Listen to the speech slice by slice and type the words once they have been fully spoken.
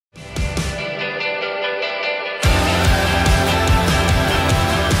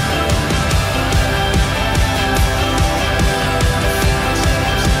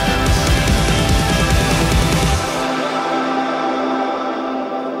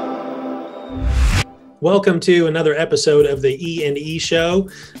Welcome to another episode of the E&E Show,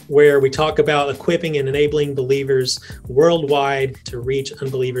 where we talk about equipping and enabling believers worldwide to reach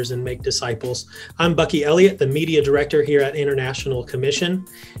unbelievers and make disciples. I'm Bucky Elliott, the media director here at International Commission,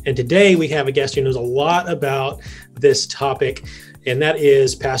 and today we have a guest who knows a lot about this topic, and that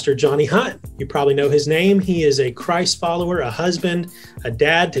is Pastor Johnny Hunt. You probably know his name. He is a Christ follower, a husband, a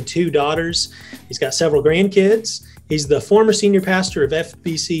dad to 2 daughters. He's got several grandkids. He's the former senior pastor of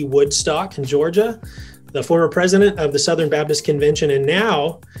FBC Woodstock in Georgia, the former president of the Southern Baptist Convention, and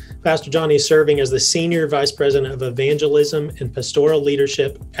now Pastor Johnny is serving as the senior vice president of evangelism and pastoral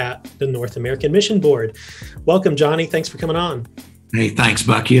leadership at the North American Mission Board. Welcome, Johnny. Thanks for coming on. Hey, thanks,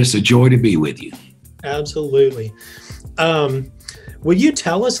 Bucky. It's a joy to be with you. Absolutely. Will you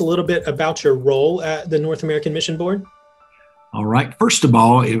tell us a little bit about your role at the North American Mission Board? All right. First of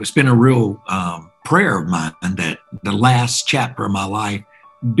all, it's been a real prayer of mine that the last chapter of my life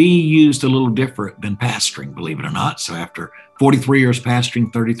be used a little different than pastoring, believe it or not. So after 43 years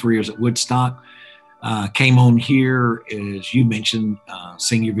pastoring, 33 years at Woodstock, came on here, as you mentioned,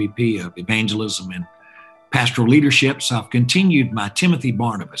 Senior VP of Evangelism and Pastoral Leadership. So I've continued my Timothy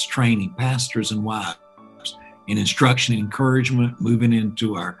Barnabas training pastors and wives in instruction and encouragement, moving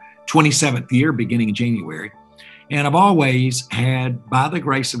into our 27th year, beginning in January. And I've always had, by the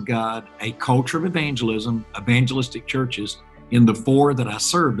grace of God, a culture of evangelism, evangelistic churches in the 4 that I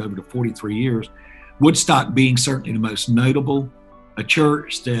served over the 43 years, Woodstock being certainly the most notable, a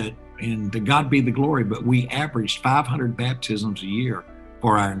church that, and to God be the glory, but we averaged 500 baptisms a year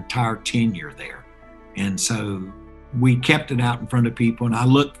for our entire tenure there. And so we kept it out in front of people, and I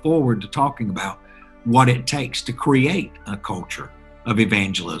look forward to talking about what it takes to create a culture of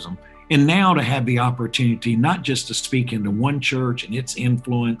evangelism. And now to have the opportunity not just to speak into one church and its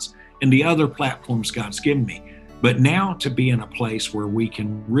influence and the other platforms God's given me, but now to be in a place where we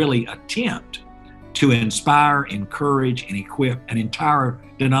can really attempt to inspire, encourage, and equip an entire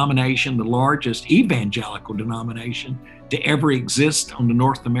denomination, the largest evangelical denomination to ever exist on the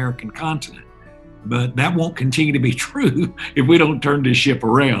North American continent. But that won't continue to be true if we don't turn this ship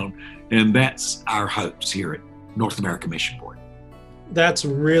around. And that's our hopes here at North American Mission Board. That's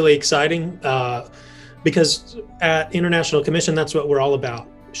really exciting because at International Commission, that's what we're all about.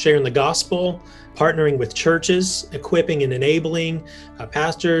 Sharing the gospel, partnering with churches, equipping and enabling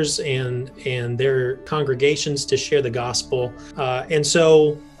pastors and their congregations to share the gospel. And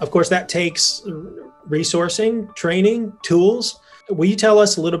so, of course, that takes resourcing, training, tools. Will you tell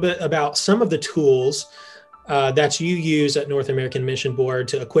us a little bit about some of the tools that you use at North American Mission Board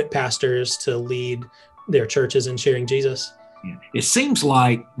to equip pastors to lead their churches in sharing Jesus? It seems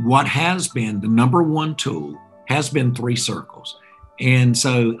like what has been the number one tool has been 3 circles. And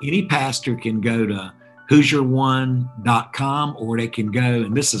so any pastor can go to who'syourone.com, or they can go,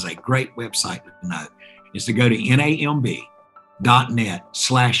 and this is a great website to know, is to go to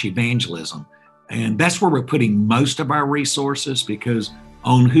namb.net/evangelism. And that's where we're putting most of our resources, because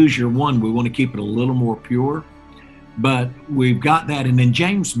on Who's Your One, we want to keep it a little more pure. But we've got that. And then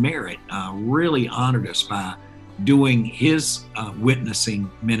James Merritt really honored us by doing his witnessing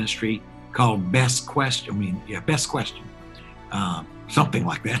ministry called Best Question. Something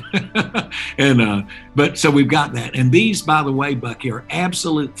like that. And but so we've got that. And these, by the way, Bucky, are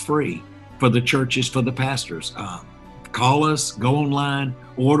absolute free for the churches, for the pastors. Call us, go online,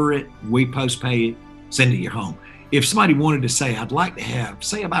 order it, we post-pay it, send it to your home. If somebody wanted to say, I'd like to have,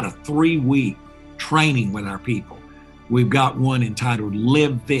 say, about a 3-week training with our people, we've got one entitled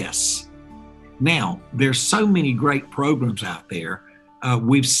Live This. Now, there's so many great programs out there.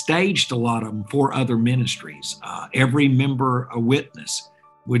 We've staged a lot of them for other ministries. Every Member a Witness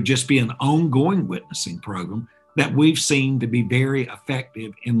would just be an ongoing witnessing program that we've seen to be very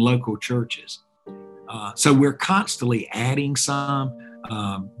effective in local churches. So we're constantly adding some.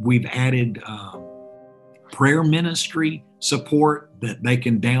 We've added prayer ministry support that they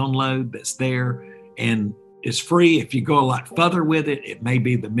can download that's there, and it's free. If you go a lot further with it, it may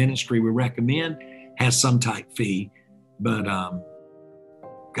be the ministry we recommend has some type fee. But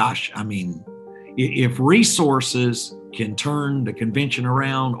gosh, I mean, if resources can turn the convention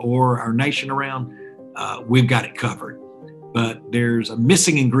around or our nation around, we've got it covered. But there's a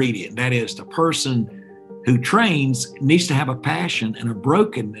missing ingredient. That is, the person who trains needs to have a passion and a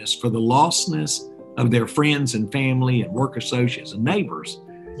brokenness for the lostness of their friends and family and work associates and neighbors.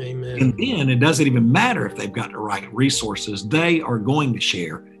 Amen. And then it doesn't even matter if they've got the right resources. They are going to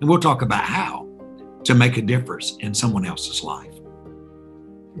share, and we'll talk about how to make a difference in someone else's life.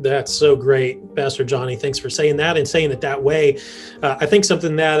 That's so great, Pastor Johnny. Thanks for saying that and saying it that way. I think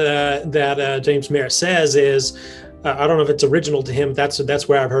something that James Merritt says is I don't know if it's original to him. That's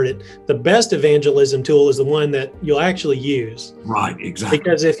where I've heard it. The best evangelism tool is the one that you'll actually use. Right, exactly.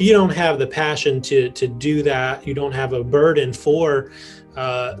 Because if you don't have the passion to do that, you don't have a burden for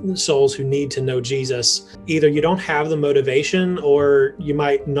souls who need to know Jesus, either you don't have the motivation, or you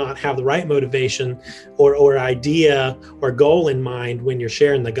might not have the right motivation or idea or goal in mind when you're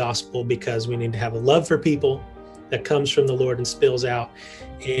sharing the gospel, because we need to have a love for people that comes from the Lord and spills out.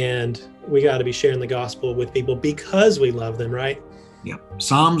 And we got to be sharing the gospel with people because we love them, right? Yep.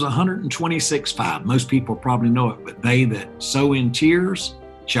 Psalms 126:5. Most people probably know it, but they that sow in tears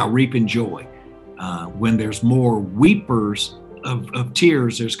shall reap in joy. When there's more weepers of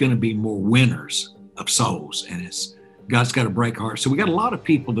tears, there's going to be more winners of souls. And God's got to break hearts. So we got a lot of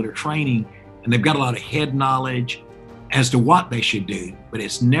people that are training, and they've got a lot of head knowledge as to what they should do, but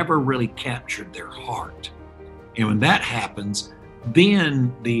it's never really captured their heart. And when that happens,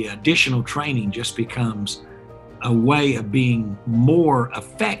 then the additional training just becomes a way of being more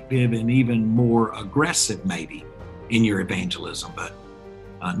effective and even more aggressive, maybe, in your evangelism. But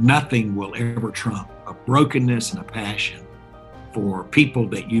nothing will ever trump a brokenness and a passion for people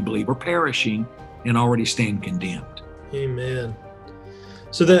that you believe are perishing and already stand condemned. Amen.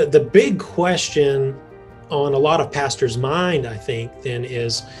 So the big question on a lot of pastors' mind, I think, then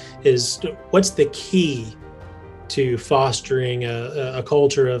is what's the key to fostering a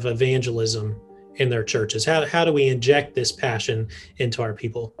culture of evangelism in their churches? How do we inject this passion into our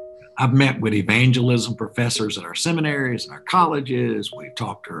people? I've met with evangelism professors at our seminaries and our colleges. We've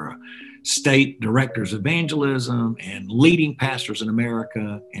talked to our state directors of evangelism and leading pastors in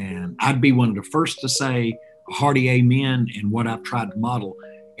America. And I'd be one of the first to say a hearty amen in what I've tried to model.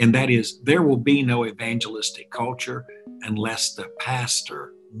 And that is, there will be no evangelistic culture unless the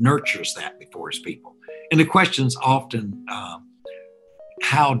pastor nurtures that before his people. And the question's often,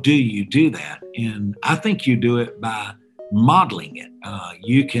 how do you do that? And I think you do it by modeling it.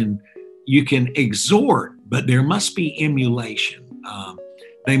 You can exhort, but there must be emulation.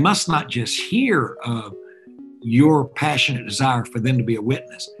 They must not just hear of your passionate desire for them to be a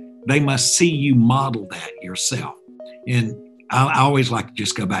witness. They must see you model that yourself. And I always like to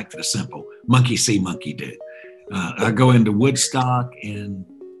just go back to the simple: monkey see, monkey do. I go into Woodstock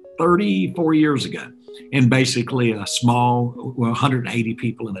 34 years ago, and basically a small, 180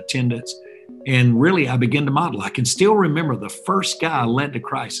 people in attendance. And really, I began to model. I can still remember the first guy I led to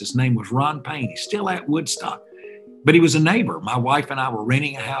Christ. His name was Ron Payne. He's still at Woodstock, but he was a neighbor. My wife and I were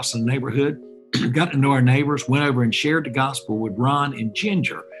renting a house in the neighborhood, got to know our neighbors, went over and shared the gospel with Ron and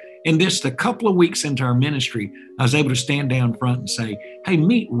Ginger. And just a couple of weeks into our ministry, I was able to stand down front and say, hey,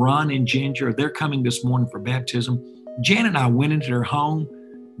 meet Ron and Ginger. They're coming this morning for baptism. Jan and I went into their home,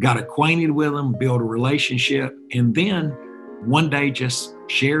 got acquainted with them, built a relationship, and then one day just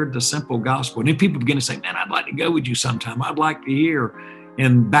shared the simple gospel. And then people began to say, man, I'd like to go with you sometime. I'd like to hear.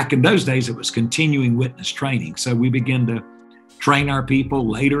 And back in those days, it was continuing witness training. So we began to train our people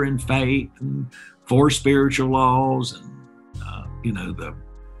later in faith and 4 spiritual laws and, the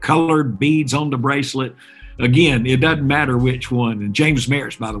colored beads on the bracelet. Again, it doesn't matter which one. And James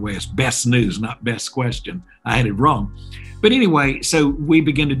Maris, by the way, is best news, not best question. I had it wrong. But anyway, so we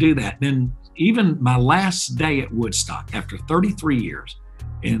began to do that. Then even my last day at Woodstock, after 33 years,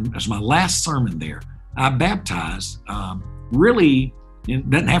 and as my last sermon there, I baptized, really, it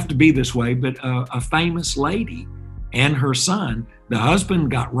doesn't have to be this way, but a famous lady and her son. The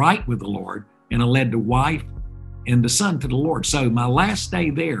husband got right with the Lord, and I led the wife and the son to the Lord. So my last day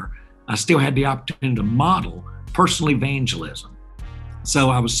there, I still had the opportunity to model personal evangelism.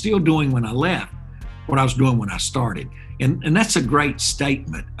 So I was still doing when I left what I was doing when I started. And that's a great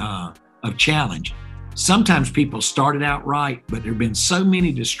statement of challenge. Sometimes people started out right, but there have been so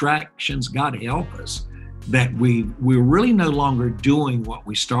many distractions, God help us, that we're really no longer doing what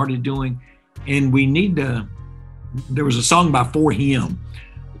we started doing. And we need to, there was a song by For Him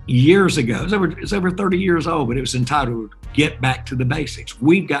years ago. It's over 30 years old, but it was entitled Get Back to the Basics.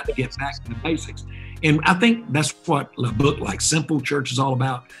 We've got to get back to the basics. And I think that's what a book like Simple Church is all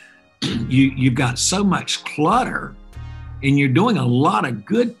about. You've got so much clutter, and you're doing a lot of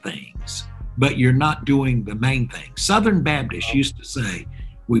good things, but you're not doing the main thing. Southern Baptists used to say,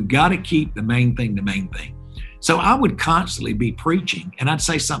 we've got to keep the main thing the main thing. So I would constantly be preaching, and I'd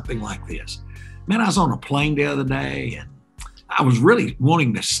say something like this. Man, I was on a plane the other day, and I was really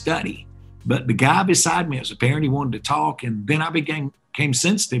wanting to study, but the guy beside me, as a parent, he wanted to talk, and then I became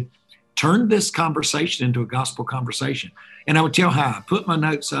sensitive, turned this conversation into a gospel conversation. And I would tell how I put my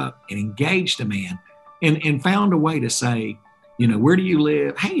notes up and engaged a man and found a way to say, where do you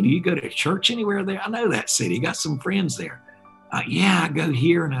live? Hey, do you go to church anywhere there? I know that city. Got some friends there. Yeah, I go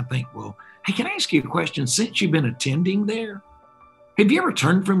here. And I think, well, Hey, can I ask you a question? Since you've been attending there, have you ever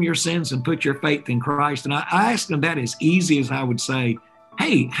turned from your sins and put your faith in Christ? And I asked them that as easy as I would say,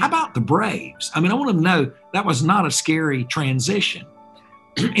 hey, how about the Braves? I mean, I want them to know that was not a scary transition.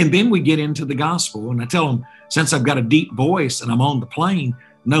 And then we get into the gospel, and I tell them, since I've got a deep voice and I'm on the plane,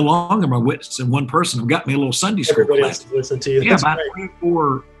 no longer am I witnessing one person. I've got me a little Sunday school Everybody class. has to listen to you. Yeah, about 3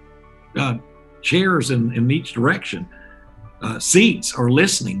 or 4 chairs in each direction. Seats are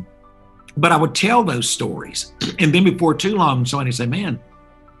listening. But I would tell those stories. And then before too long, somebody would say, man,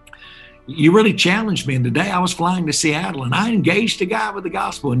 you really challenged me. And today I was flying to Seattle and I engaged a guy with the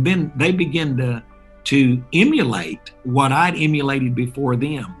gospel. And then they begin to emulate what I'd emulated before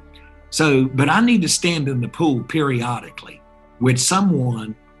them. So, but I need to stand in the pool periodically with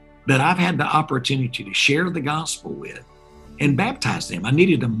someone that I've had the opportunity to share the gospel with and baptize them. I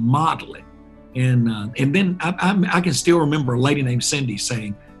needed to model it. And then I can still remember a lady named Cindy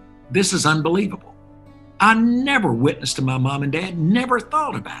saying, this is unbelievable. I never witnessed to my mom and dad, never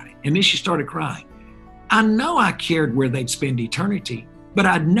thought about it. And then she started crying. I know I cared where they'd spend eternity, but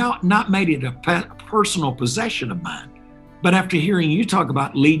I'd not made it a personal possession of mine. But after hearing you talk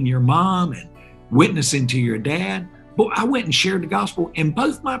about leading your mom and witnessing to your dad, boy, I went and shared the gospel, and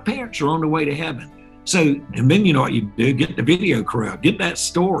both my parents are on the way to heaven. So, and then you know what you do, get the video crew out, get that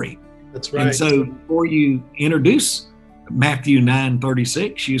story. That's right. And so before you introduce Matthew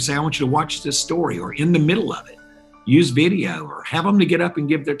 9:36, you say, I want you to watch this story, or in the middle of it, use video, or have them to get up and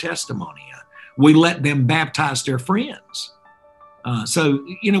give their testimony. We let them baptize their friends. So,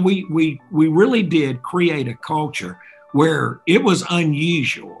 you know, we really did create a culture where it was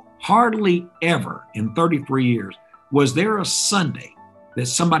unusual. Hardly ever in 33 years was there a Sunday that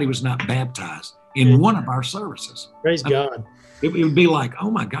somebody was not baptized in one of our services. Praise God. It would be like, oh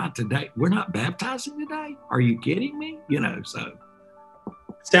my God, today, we're not baptizing today? Are you kidding me? You know, so.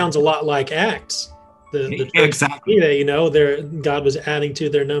 Sounds a lot like Acts. The exactly. You know, God was adding to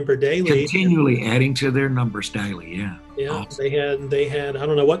their number daily. Continually adding to their numbers daily, yeah. Yeah, awesome. they had, I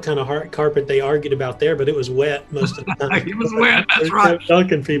don't know what kind of hard carpet they argued about there, but it was wet most of the time. It was wet, that's right.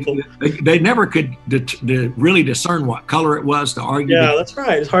 Dunking people. They never could really discern what color it was to argue. Yeah, that's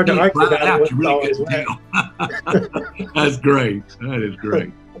right. It's hard to argue about it. Really that's great. That is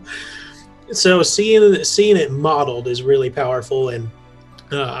great. So seeing it modeled is really powerful, and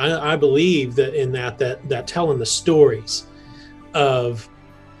I believe that in that telling the stories of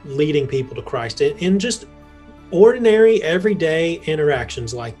leading people to Christ in just ordinary everyday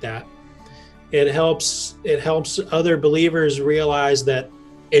interactions like that, it helps other believers realize that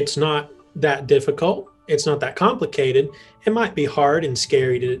it's not that difficult, it's not that complicated. It might be hard and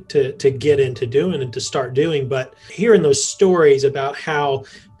scary to get into doing and to start doing, but hearing those stories about how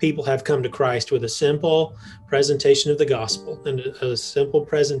people have come to Christ with a simple presentation of the gospel and a simple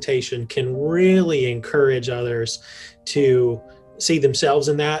presentation can really encourage others to see themselves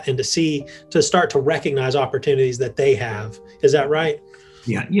in that and to start to recognize opportunities that they have. Is that right?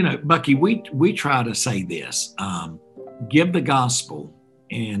 Yeah. You know, Bucky, we try to say this, give the gospel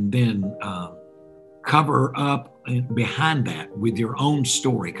and then cover up behind that with your own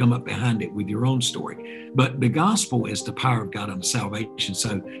story, come up behind it with your own story. But the gospel is the power of God unto salvation.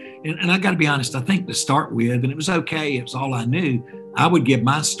 So, and I got to be honest, I think to start with, and it was okay, it was all I knew, I would give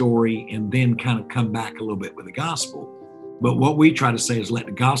my story and then kind of come back a little bit with the gospel. But what we try to say is let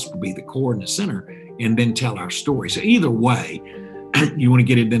the gospel be the core and the center and then tell our story. So either way, you want to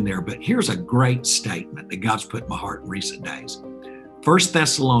get it in there. But here's a great statement that God's put in my heart in recent days. 1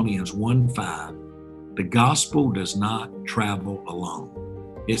 Thessalonians 1:5. The gospel does not travel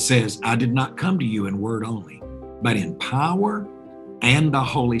alone. It says, I did not come to you in word only, but in power and the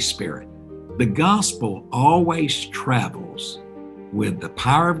Holy Spirit. The gospel always travels with the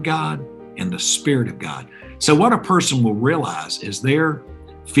power of God and the Spirit of God. So what a person will realize is they're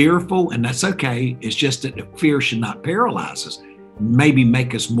fearful, and that's okay. It's just that the fear should not paralyze us, maybe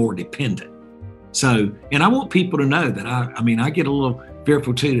make us more dependent. So, and I want people to know that I get a little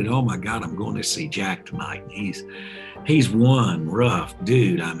fearful too, that, oh my God, I'm going to see Jack tonight. He's one rough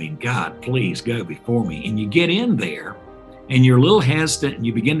dude. I mean, God, please go before me. And you get in there and you're a little hesitant and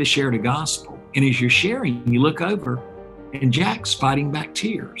you begin to share the gospel. And as you're sharing, you look over and Jack's fighting back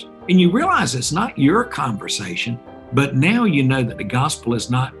tears. And you realize it's not your conversation, but now you know that the gospel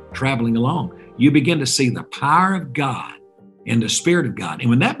is not traveling along. You begin to see the power of God and the Spirit of God. And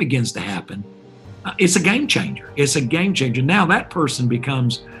when that begins to happen, it's a game changer. It's a game changer. Now that person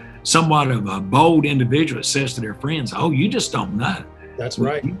becomes somewhat of a bold individual that says to their friends, oh, you just don't know. That's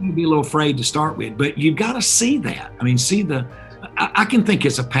right. You can be a little afraid to start with, but you've got to see that. I mean, I can think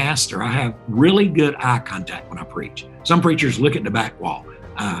as a pastor, I have really good eye contact when I preach. Some preachers look at the back wall.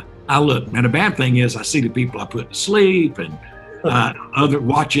 I I look. Now, the bad thing is I see the people I put to sleep and other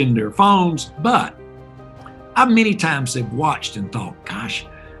watching their phones. But I many times have watched and thought, gosh,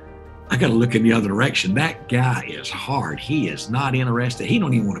 I got to look in the other direction. That guy is hard. He is not interested. He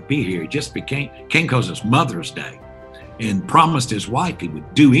don't even want to be here. He just came because it's Mother's Day and promised his wife he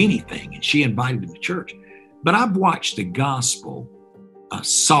would do anything. And she invited him to church. But I've watched the gospel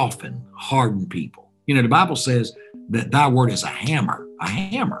soften, harden people. You know, the Bible says that thy word is a hammer.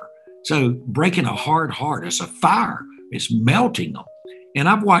 So breaking a hard heart, it's a fire. It's melting them. And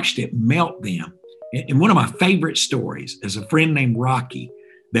I've watched it melt them. And one of my favorite stories is a friend named Rocky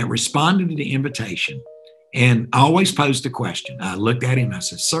that responded to the invitation. And I always posed a question. I looked at him and I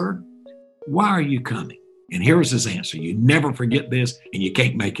said, sir, why are you coming? And here was his answer. You never forget this and you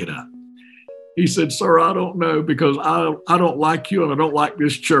can't make it up. He said, sir, I don't know, because I don't like you and I don't like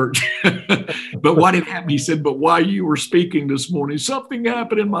this church. But what had happened, he said, but while you were speaking this morning, something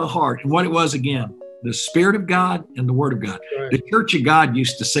happened in my heart. And what it was, again, the Spirit of God and the Word of God. Right. The Church of God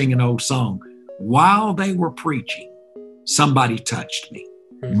used to sing an old song. While they were preaching, somebody touched me.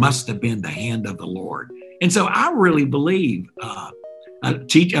 Mm-hmm. Must have been the hand of the Lord. And so I really believe, I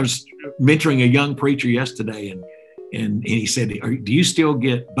was mentoring a young preacher yesterday, and he said, do you still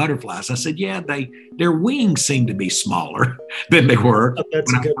get butterflies? I said, yeah, their wings seem to be smaller than they were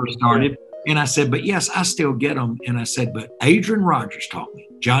when I first started. And I said, but yes, I still get them. And I said, but Adrian Rogers taught me,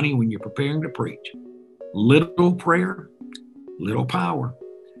 Johnny, when you're preparing to preach, little prayer, little power,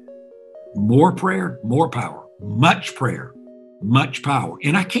 more prayer, more power, much prayer, much power.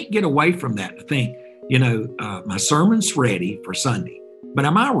 And I can't get away from that to think, my sermon's ready for Sunday, but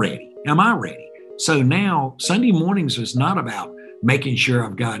am I ready? Am I ready? So now Sunday mornings is not about making sure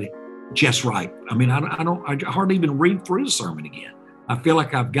I've got it just right. I mean, I hardly even read through the sermon again. I feel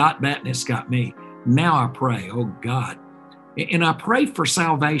like I've got that and it's got me. Now I pray, oh God. And I pray for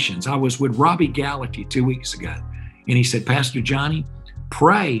salvations. I was with Robbie Gallaty 2 weeks ago, and he said, Pastor Johnny,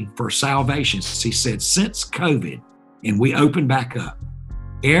 pray for salvations. He said, since COVID and we opened back up,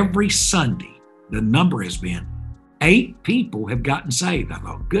 every Sunday, the number has been 8 people have gotten saved. I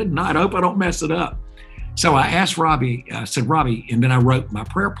thought, good night. I hope I don't mess it up. So I asked Robbie, I said, Robbie, and then I wrote my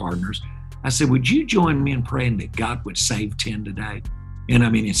prayer partners. I said, would you join me in praying that God would save 10 today?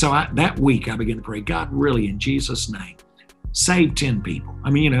 And so that week I began to pray, God, really, in Jesus' name, save 10 people.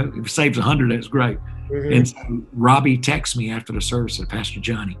 If it saves 100, that's great. Mm-hmm. And so Robbie texted me after the service, said, Pastor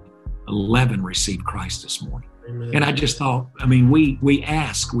Johnny, 11 received Christ this morning. Amen. And I just thought, we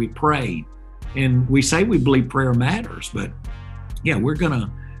asked, we prayed, and we say we believe prayer matters, but yeah, we're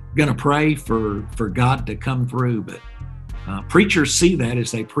gonna pray for God to come through. But preachers see that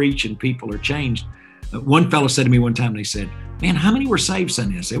as they preach and people are changed. One fellow said to me one time, they said, man, how many were saved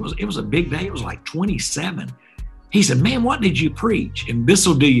Sunday? I said, it was a big day. It was like 27. He said, man, what did you preach? And this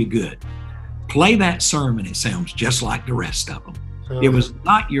will do you good. Play that sermon. It sounds just like the rest of them. It was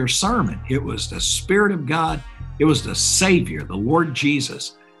not your sermon. It was the Spirit of God. It was the Savior, the Lord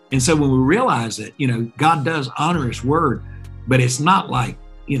Jesus. And so when we realize that, God does honor His word, but it's not like,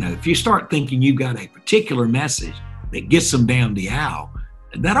 if you start thinking you've got a particular message that gets them down the aisle,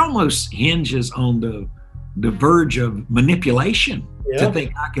 that almost hinges on the verge of manipulation. Yeah. To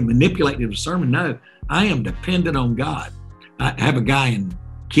think I can manipulate the sermon. No, I am dependent on God. I have a guy in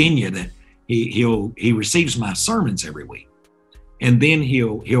Kenya that he receives my sermons every week. And then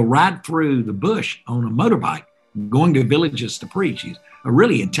he'll ride through the bush on a motorbike, going to villages to preach. He's a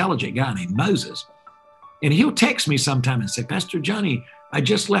really intelligent guy named Moses. And he'll text me sometime and say, Pastor Johnny, I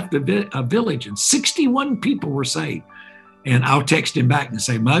just left a village and 61 people were saved. And I'll text him back and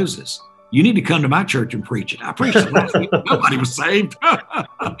say, Moses, you need to come to my church and preach it. I preached it last week. Nobody was saved.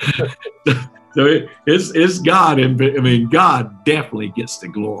 So it's God. And God definitely gets the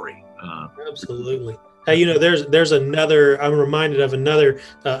glory. Absolutely. Hey, there's another, I'm reminded of another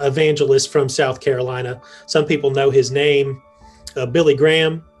evangelist from South Carolina. Some people know his name, Billy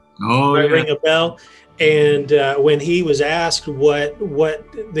Graham. Oh, yeah. Ring a bell. And when he was asked what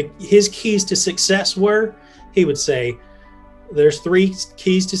his keys to success were, he would say, there's 3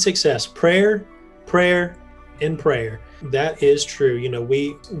 keys to success: prayer, prayer, and prayer. That is true.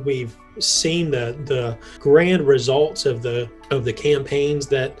 We've seen the grand results of the campaigns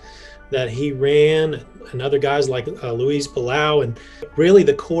that he ran, and other guys like Luis Palau, and really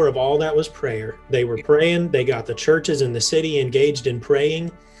the core of all that was prayer. They were praying. They got the churches in the city engaged in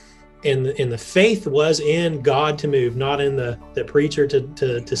praying, and the faith was in God to move, not in the preacher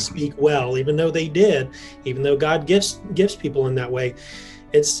to speak well, even though they did, even though God gifts people in that way.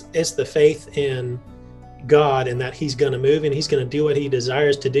 It's the faith in God and that He's going to move and He's going to do what He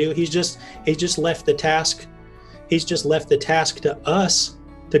desires to do. He's just left the task to us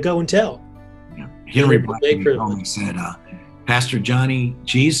to go and tell. Yeah. Henry It's a big Blackman said, Pastor Johnny,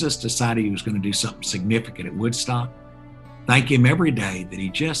 Jesus decided he was going to do something significant at Woodstock. Thank him every day that he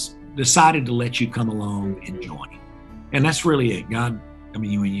just decided to let you come along and join him. And that's really it. God, I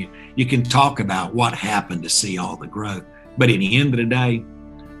mean, when you can talk about what happened to see all the growth, but at the end of the day,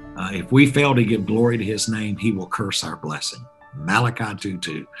 if we fail to give glory to his name, he will curse our blessing. Malachi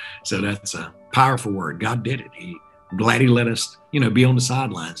 2:2. So that's a powerful word. God did it. I'm glad he let us, be on the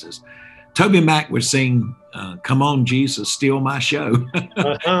sidelines. As Toby Mac would sing, "Come on, Jesus, steal my show."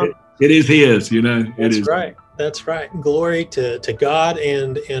 It is his, That's right. That's right. Glory to God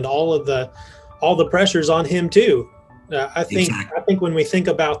and all the pressures on him too. I think when we think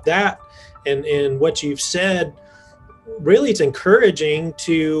about that and what you've said, really it's encouraging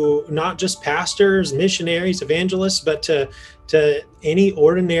to not just pastors, missionaries, evangelists, but to any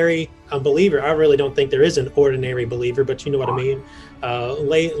ordinary believer. I really don't think there is an ordinary believer, but you know what I mean.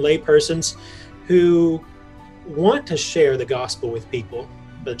 Lay persons who want to share the gospel with people,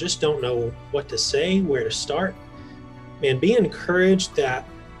 but just don't know what to say, where to start. Man, be encouraged that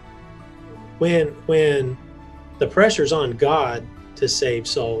when the pressure's on God to save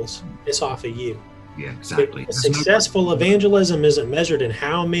souls, it's off of you. Yeah, exactly. Successful evangelism isn't measured in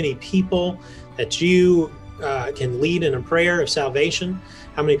how many people that you can lead in a prayer of salvation,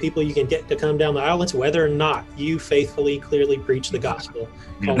 how many people you can get to come down the aisle. It's whether or not you faithfully, clearly preach the gospel.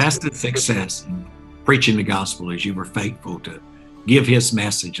 Yeah, that's the success in preaching the gospel, is you were faithful to give his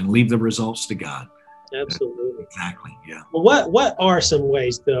message and leave the results to God. Absolutely. Exactly. Yeah. Well, what are some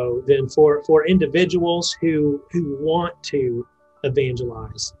ways though then for individuals who want to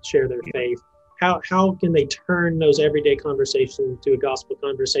evangelize, share their faith? How can they turn those everyday conversations to a gospel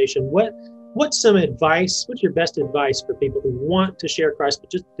conversation? What's some advice? What's your best advice for people who want to share Christ but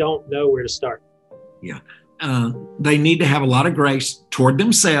just don't know where to start? Yeah. They need to have a lot of grace toward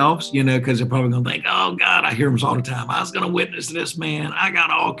themselves, because they're probably going to think, oh, God, I hear them all the time. I was going to witness to this man. I got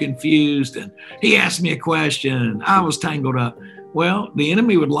all confused and he asked me a question. I was tangled up. Well, the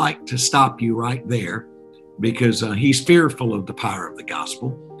enemy would like to stop you right there because he's fearful of the power of the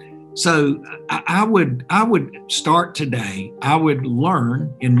gospel. So I would start today. I would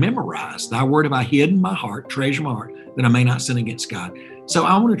learn and memorize, thy word have I hid in my heart, treasure my heart, that I may not sin against God. So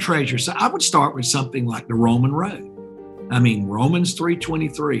I want to treasure. So I would start with something like the Roman road. I mean, Romans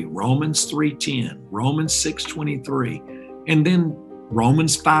 3:23, Romans 3:10, Romans 6:23, and then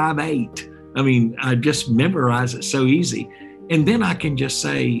Romans 5:8. I mean, I just memorize it so easy. And then I can just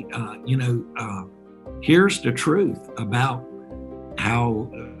say, here's the truth about how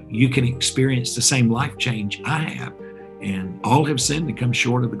you can experience the same life change I have. And all have sinned and come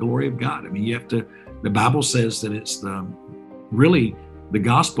short of the glory of God. I mean, the Bible says that it's really the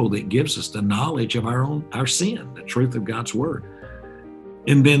gospel that gives us the knowledge of our sin, the truth of God's word.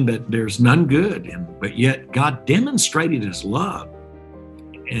 And then that there's none good, but yet God demonstrated his love,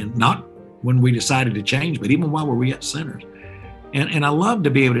 and not when we decided to change, but even while we were yet sinners. And I love to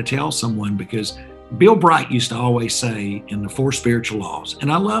be able to tell someone, because Bill Bright used to always say in the 4 spiritual laws, and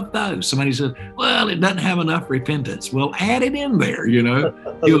I love those. Somebody says, well, it doesn't have enough repentance. Well, add it in there, It'll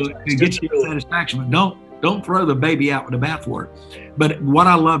get you satisfaction, but don't throw the baby out with the bathwater. But what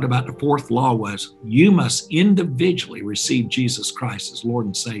I loved about the 4th law was you must individually receive Jesus Christ as Lord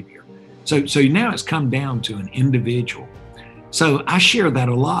and Savior. So now it's come down to an individual. So I share that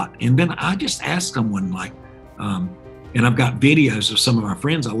a lot. And then I just ask someone and I've got videos of some of my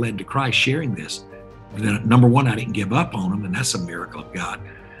friends I led to Christ sharing this. Then, number one, I didn't give up on them, and that's a miracle of God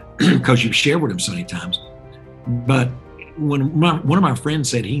because you've shared with them so many times. But when one of my friends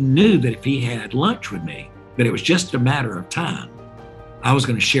said he knew that if he had lunch with me, that it was just a matter of time, I was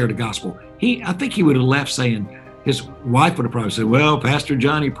going to share the gospel. I think he would have left saying, his wife would have probably said, well, Pastor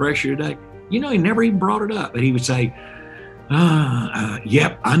Johnny, pressure today. He never even brought it up, but he would say,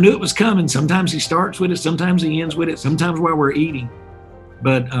 yep, I knew it was coming. Sometimes he starts with it, sometimes he ends with it, sometimes while we're eating.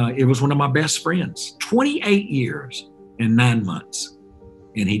 But it was one of my best friends, 28 years and 9 months.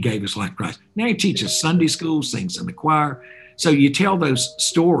 And he gave his life to Christ. Now he teaches Sunday school, sings in the choir. So you tell those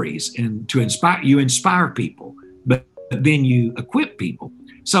stories and to inspire people, but then you equip people.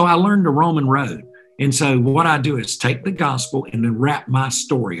 So I learned the Roman road. And so what I do is take the gospel and then wrap my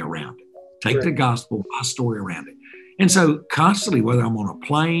story around it. Take the gospel, my story around it. And so constantly, whether I'm on a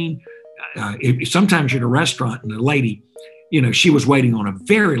plane, sometimes you're at a restaurant and the lady, she was waiting on a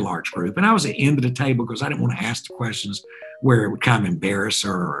very large group. And I was at the end of the table because I didn't want to ask the questions where it would kind of embarrass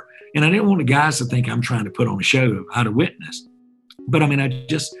her. And I didn't want the guys to think I'm trying to put on a show of how to witness. But I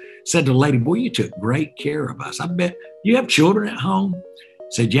just said to the lady, boy, you took great care of us. I bet you have children at home.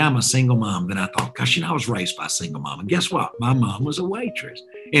 Said, yeah, I'm a single mom. Then I thought, gosh, I was raised by a single mom. And guess what? My mom was a waitress.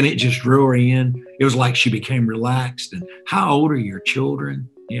 And it just drew her in. It was like she became relaxed. And how old are your children?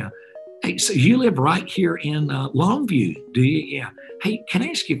 Yeah. Hey, so you live right here in Longview, do you? Yeah. Hey, can I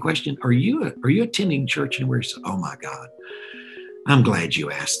ask you a question? Are you attending church anywhere? So, oh my God, I'm glad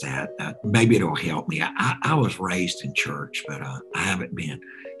you asked that. Maybe it'll help me. I was raised in church, but I haven't been.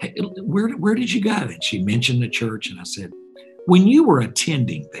 Hey, where did you go? And she mentioned the church, and I said, when you were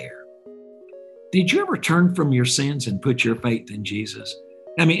attending there, did you ever turn from your sins and put your faith in Jesus?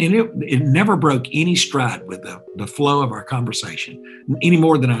 I mean, and it never broke any stride with the flow of our conversation any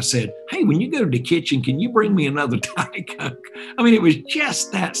more than I said, hey, when you go to the kitchen, can you bring me another Diet Coke? I mean, it was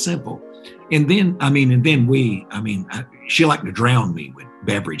just that simple. And then, she liked to drown me with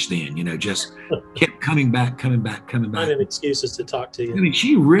beverage then, just kept coming back. Finding excuses to talk to you. I mean,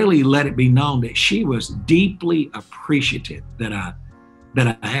 she really let it be known that she was deeply appreciative that I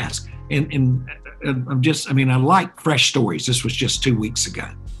asked. And I like fresh stories. This was just 2 weeks ago.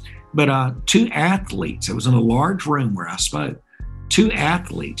 But two athletes, it was in a large room where I spoke. Two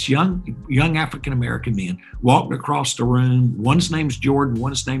athletes, young African-American men, walked across the room. One's name's Jordan,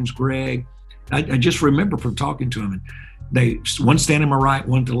 one's name's Greg. I just remember from talking to them, and one standing to my right,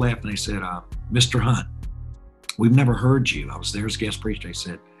 one to the left, and they said, Mr. Hunt, we've never heard you. I was there as guest preacher. They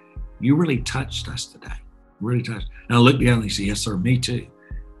said, you really touched us today. Really touched. And I looked down and they said, yes, sir, me too.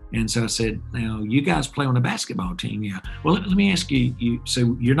 And so I said, now, you guys play on a basketball team? Yeah. Well, let me ask you,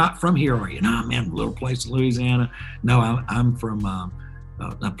 so you're not from here, are you? No, man, a little place in Louisiana. No, I'm from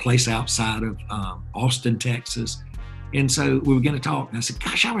a place outside of Austin, Texas. And so we were going to talk. And I said,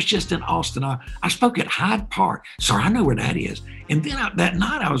 gosh, I was just in Austin. I spoke at Hyde Park. Sorry, I know where that is. And then that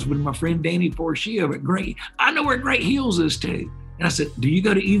night I was with my friend Danny Forshio at Great. I know where Great Hills is too. And I said, do you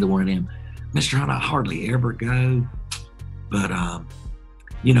go to either one of them? Mr. Hunt, I hardly ever go. But,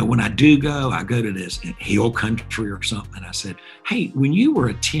 when I do go, I go to this hill country or something. And I said, hey, when you were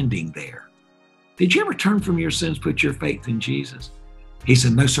attending there, did you ever turn from your sins, put your faith in Jesus? He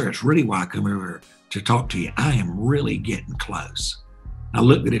said, no, sir, it's really why I come here to talk to you. I am really getting close. I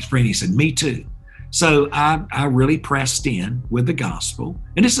looked at his friend. He said, me too. So I really pressed in with the gospel.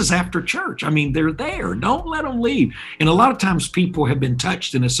 And this is after church. I mean, they're there. Don't let them leave. And a lot of times people have been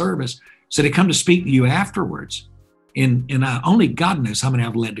touched in a service, so they come to speak to you afterwards. And only God knows how many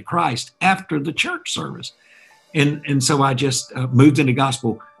I've led to Christ after the church service. And so I just moved into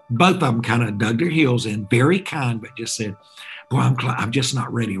gospel. Both of them kind of dug their heels in, very kind, but just said, boy, I'm just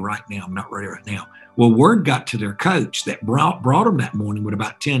not ready right now. I'm not ready right now. Well, word got to their coach that brought them that morning with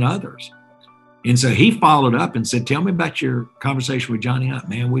about 10 others. And so he followed up and said, tell me about your conversation with Johnny Hunt.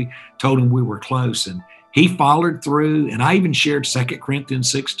 Man, we told him we were close. And he followed through. And I even shared 2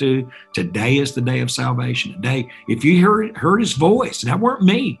 Corinthians 6:2. Today is the day of salvation. Today, if you heard his voice, and that weren't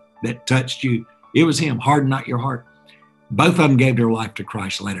me that touched you, it was him. Harden not your heart. Both of them gave their life to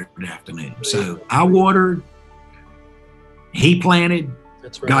Christ later that afternoon. So I watered, he planted,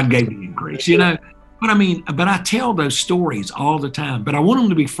 that's right. God gave the increase, But I tell those stories all the time, but I want them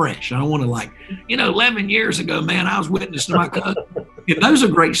to be fresh. I don't want to 11 years ago, man, I was witnessing to my cousin. And those are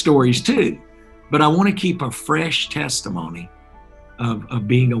great stories too. But I want to keep a fresh testimony of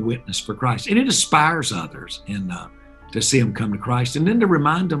being a witness for Christ. And it inspires others to see them come to Christ. And then to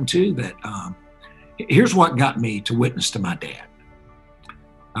remind them too that here's what got me to witness to my dad.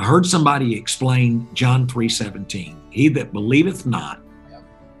 I heard somebody explain John 3:17. He that believeth not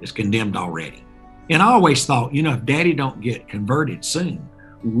is condemned already. And I always thought, if daddy don't get converted soon,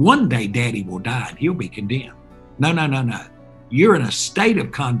 one day daddy will die and he'll be condemned. No. You're in a state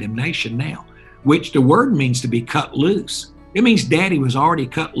of condemnation now, which the word means to be cut loose. It means daddy was already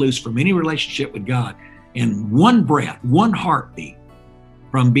cut loose from any relationship with God in one breath, one heartbeat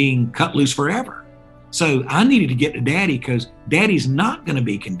from being cut loose forever. So I needed to get to daddy because daddy's not going to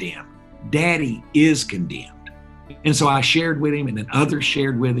be condemned. Daddy is condemned. And so I shared with him, and then others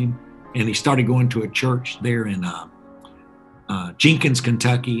shared with him. And he started going to a church there in Jenkins,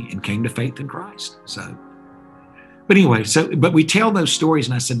 Kentucky, and came to faith in Christ. But we tell those stories,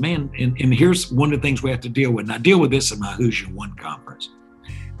 and I said, man, and here's one of the things we have to deal with. And I deal with this in my Who's Your One conference.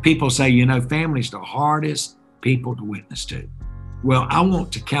 People say, family's the hardest people to witness to. Well, I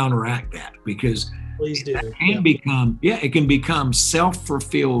want to counteract that because please do. It can become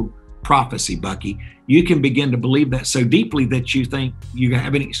self-fulfilled prophecy, Bucky. You can begin to believe that so deeply that you think you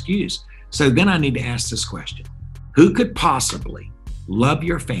have an excuse. So then I need to ask this question. Who could possibly love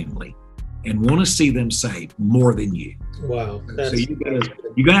your family and want to see them saved more than you? Wow. So you're going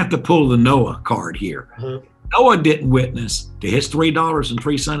to have to pull the Noah card here. Uh-huh. Noah didn't witness to his 3 daughters and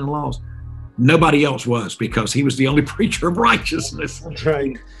 3 son-in-laws Nobody else was, because he was the only preacher of righteousness. That's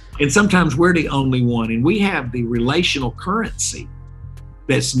right. And sometimes we're the only one. And we have the relational currency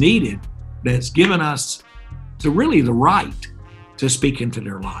that's needed, that's given us the right to speak into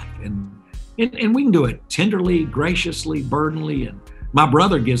their life. And we can do it tenderly, graciously, burdeningly. And my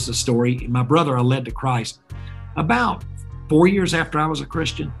brother gives the story. My brother I led to Christ about 4 years after I was a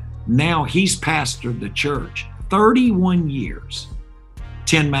Christian. Now he's pastored the church 31 years,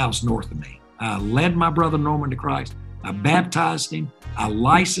 10 miles north of me. I led my brother Norman to Christ. I baptized him. I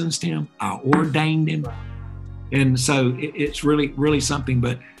licensed him. I ordained him. And so it's really, really something.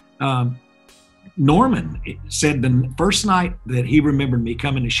 But Norman said the first night that he remembered me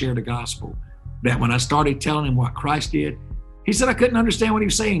coming to share the gospel, that when I started telling him what Christ did, he said I couldn't understand what he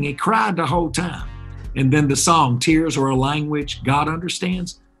was saying. He cried the whole time. And then the song, Tears Are a Language God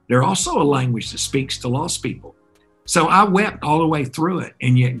Understands. They're also a language that speaks to lost people. So I wept all the way through it,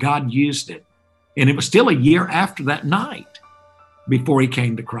 and yet God used it. And it was still a year after that night before he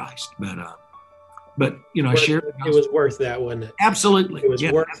came to Christ. But I shared the gospel. It was worth that, wasn't it? Absolutely. It was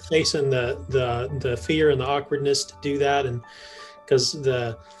worth facing the fear and the awkwardness to do that, and because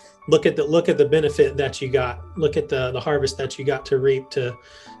look at the benefit that you got. Look at the harvest that you got to reap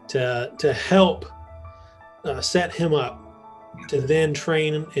to help set him up to then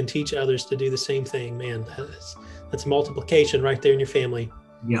train and teach others to do the same thing. Man, that's multiplication right there in your family.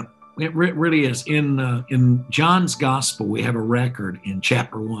 Yep. It really is. In John's gospel, we have a record in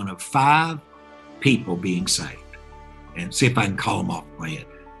chapter 1 of 5 people being saved. And see if I can call them off my head.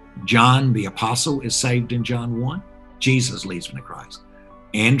 John, the apostle, is saved in John 1. Jesus leads him to Christ.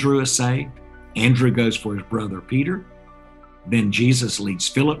 Andrew is saved. Andrew goes for his brother Peter. Then Jesus leads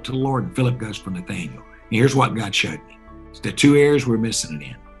Philip to the Lord, and Philip goes for Nathaniel. And here's what God showed me. It's the 2 areas we're missing it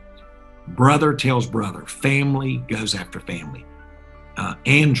in. Brother tells brother. Family goes after family.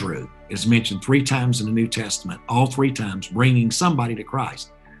 Andrew is mentioned 3 times in the New Testament, all 3 times bringing somebody to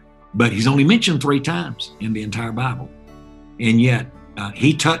Christ. But he's only mentioned 3 times in the entire Bible. And yet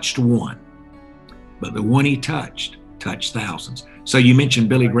he touched one. But the one he touched thousands. So you mentioned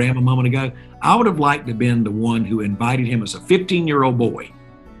Billy Graham a moment ago. I would have liked to have been the one who invited him as a 15-year-old boy.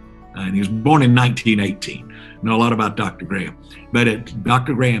 And he was born in 1918. I know a lot about Dr. Graham. But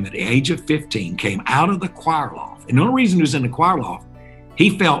Dr. Graham, at the age of 15, came out of the choir loft. And the only reason he was in the choir loft,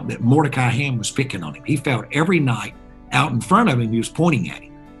 he felt that Mordecai Ham was picking on him. He felt every night out in front of him, he was pointing at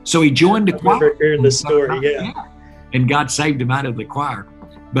him. So he joined the choir. I remember hearing the story, yeah. And God saved him out of the choir.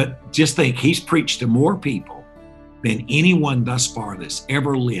 But just think, he's preached to more people than anyone thus far that's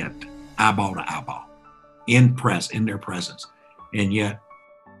ever lived, eyeball to eyeball, in their presence. And yet,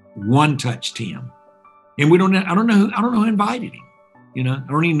 one touched him. And I don't know who invited him.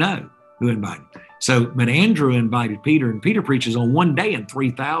 I don't even know who invited him. So, but Andrew invited Peter, and Peter preaches on one day, and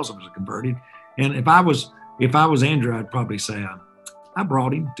 3,000 was converted. And if I was Andrew, I'd probably say, I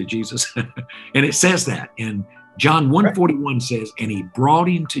brought him to Jesus. And it says that in John 1:41 says, and he brought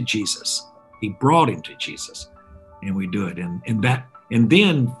him to Jesus. He brought him to Jesus. And we do it. And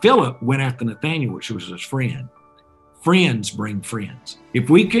then Philip went after Nathaniel, which was his friend. Friends bring friends. If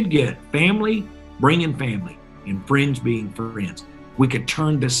we could get family bringing family and friends being friends, we could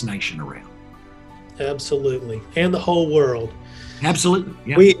turn this nation around. Absolutely. And the whole world. Absolutely.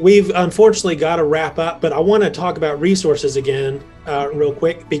 Yeah. We've unfortunately got to wrap up, but I want to talk about resources again real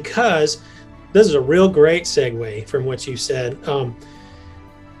quick, because this is a real great segue from what you said.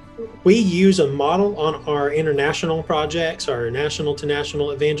 We use a model on our international projects, our national to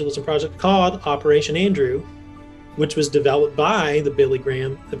national evangelism project called Operation Andrew, which was developed by the Billy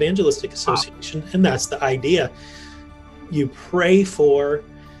Graham Evangelistic Association. And that's the idea. You pray for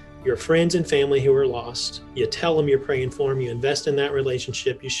your friends and family who are lost. You tell them you're praying for them. You invest in that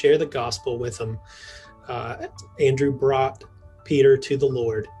relationship. You share the gospel with them. Andrew brought Peter to the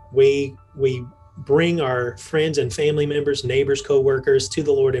Lord. We bring our friends and family members, neighbors, co-workers to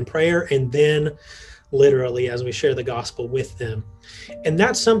the Lord in prayer, and then literally as we share the gospel with them. And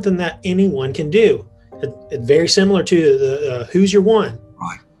that's something that anyone can do. It's very similar to the Who's Your One?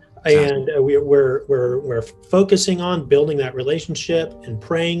 Right. And we're focusing on building that relationship and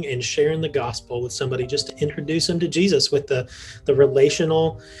praying and sharing the gospel with somebody, just to introduce them to Jesus with the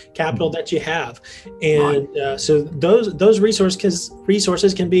relational capital that you have. And so those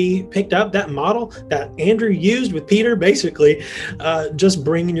resources can be picked up. That model that Andrew used with Peter, basically, just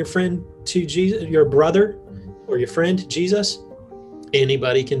bringing your friend to Jesus, your brother or your friend to Jesus.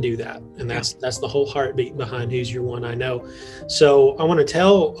 Anybody can do that. And that's the whole heartbeat behind Who's Your One, I know. So I want to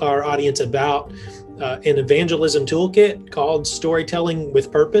tell our audience about an evangelism toolkit called Storytelling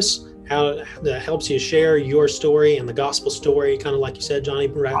with Purpose how that helps you share your story and the gospel story, kind of like you said, Johnny,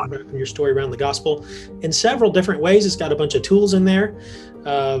 wrapping your story around the gospel in several different ways. It's got a bunch of tools in there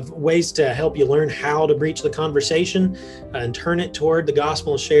of ways to help you learn how to breach the conversation and turn it toward the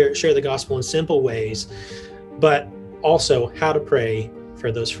gospel and share the gospel in simple ways, but also how to pray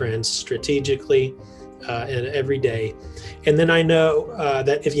for those friends strategically and every day. And then I know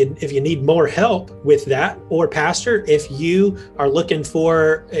that if you need more help with that, or pastor, if you are looking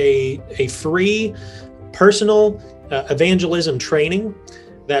for a free personal evangelism training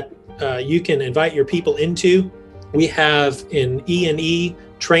that you can invite your people into, we have an E&E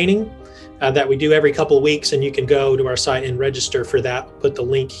training that we do every couple of weeks, and you can go to our site and register for that. I'll put the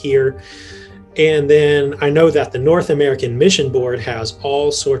link here. And then I know that the North American Mission Board has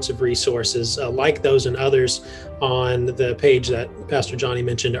all sorts of resources like those and others on the page that Pastor Johnny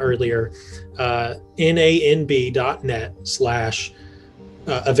mentioned earlier,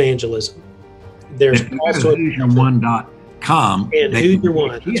 nanb.net/evangelism. There's all sorts of who'syourone.com. And Who's Your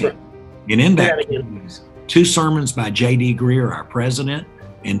One, that's right. And in that, 2 sermons by J.D. Greer, our president,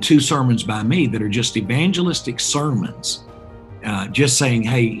 and 2 sermons by me that are just evangelistic sermons. Just saying,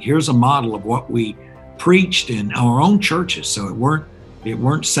 hey, here's a model of what we preached in our own churches. So it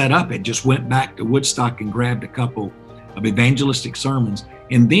weren't set up. It just went back to Woodstock and grabbed a couple of evangelistic sermons.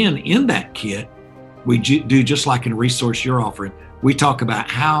 And then in that kit, we do just like in a resource you're offering, we talk about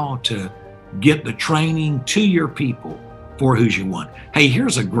how to get the training to your people for Who's Your One. Hey,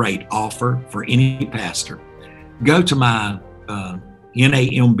 here's a great offer for any pastor. Go to my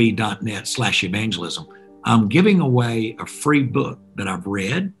namb.net/evangelism. I'm giving away a free book that I've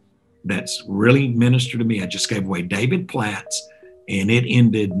read that's really ministered to me. I just gave away David Platt's, and it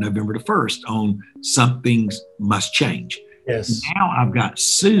ended November the 1st on Some Things Must Change. Yes. Now I've got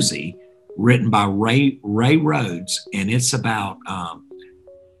Susie, written by Ray Rhodes, and it's about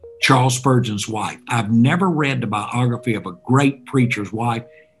Charles Spurgeon's wife. I've never read the biography of a great preacher's wife.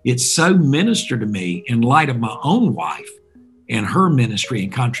 It's so ministered to me in light of my own wife and her ministry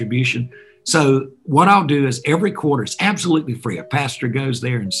and contribution. So what I'll do is every quarter, it's absolutely free. A pastor goes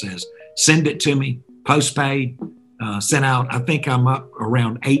there and says, send it to me, postpaid, sent out. I think I'm up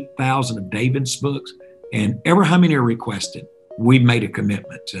around 8,000 of David's books, and ever how many are requested, we've made a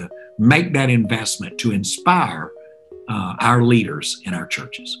commitment to make that investment to inspire our leaders in our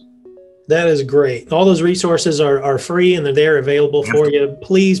churches. That is great. All those resources are free and they're there available for you.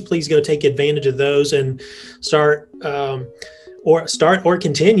 Please go take advantage of those and start or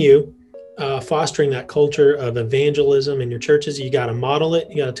continue fostering that culture of evangelism in your churches. You got to model it.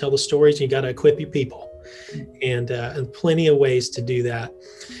 You got to tell the stories. You got to equip your people, and plenty of ways to do that.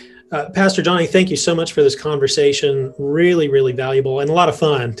 Pastor Johnny, thank you so much for this conversation. Really, really valuable and a lot of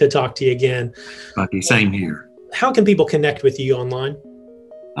fun to talk to you again. Bucky, same here. How can people connect with you online?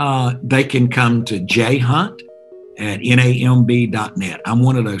 They can come to jhunt@namb.net. I'm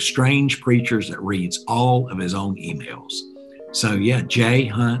one of those strange preachers that reads all of his own emails. So yeah,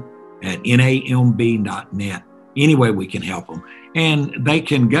 jhunt@namb.net. Any way we can help them. And they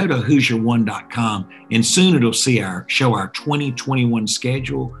can go to who'syourone.com, and soon it'll show our 2021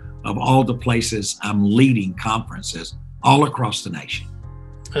 schedule of all the places I'm leading conferences all across the nation.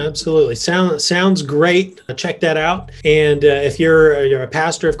 Absolutely. Sounds great. Check that out. And if you're a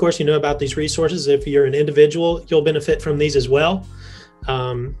pastor, of course, you know about these resources. If you're an individual, you'll benefit from these as well,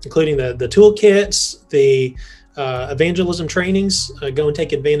 including the toolkits, the evangelism trainings. Go and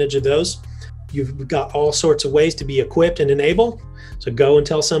take advantage of those. You've got all sorts of ways to be equipped and enabled. So go and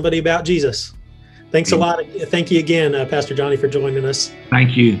tell somebody about Jesus. Thanks a lot. Thank you again, Pastor Johnny, for joining us.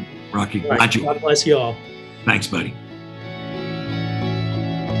 Thank you, Rocky. Right. God bless you all. Thanks, buddy.